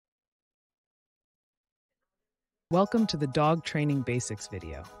Welcome to the Dog Training Basics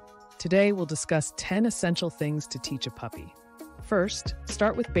video. Today, we'll discuss 10 essential things to teach a puppy. First,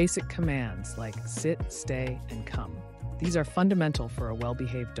 start with basic commands like sit, stay, and come. These are fundamental for a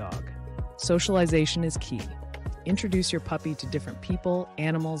well-behaved dog. Socialization is key. Introduce your puppy to different people,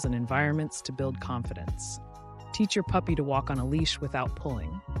 animals, and environments to build confidence. Teach your puppy to walk on a leash without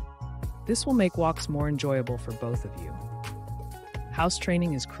pulling. This will make walks more enjoyable for both of you. House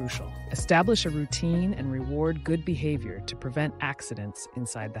training is crucial. Establish a routine and reward good behavior to prevent accidents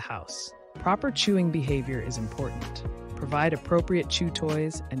inside the house. Proper chewing behavior is important. Provide appropriate chew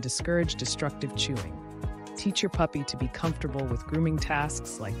toys and discourage destructive chewing. Teach your puppy to be comfortable with grooming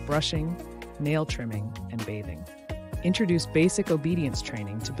tasks like brushing, nail trimming, and bathing. Introduce basic obedience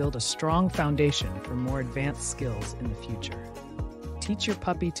training to build a strong foundation for more advanced skills in the future. Teach your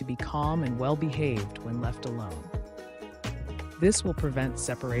puppy to be calm and well-behaved when left alone. This will prevent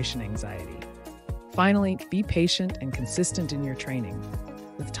separation anxiety. Finally, be patient and consistent in your training.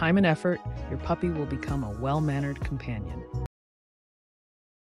 With time and effort, your puppy will become a well-mannered companion.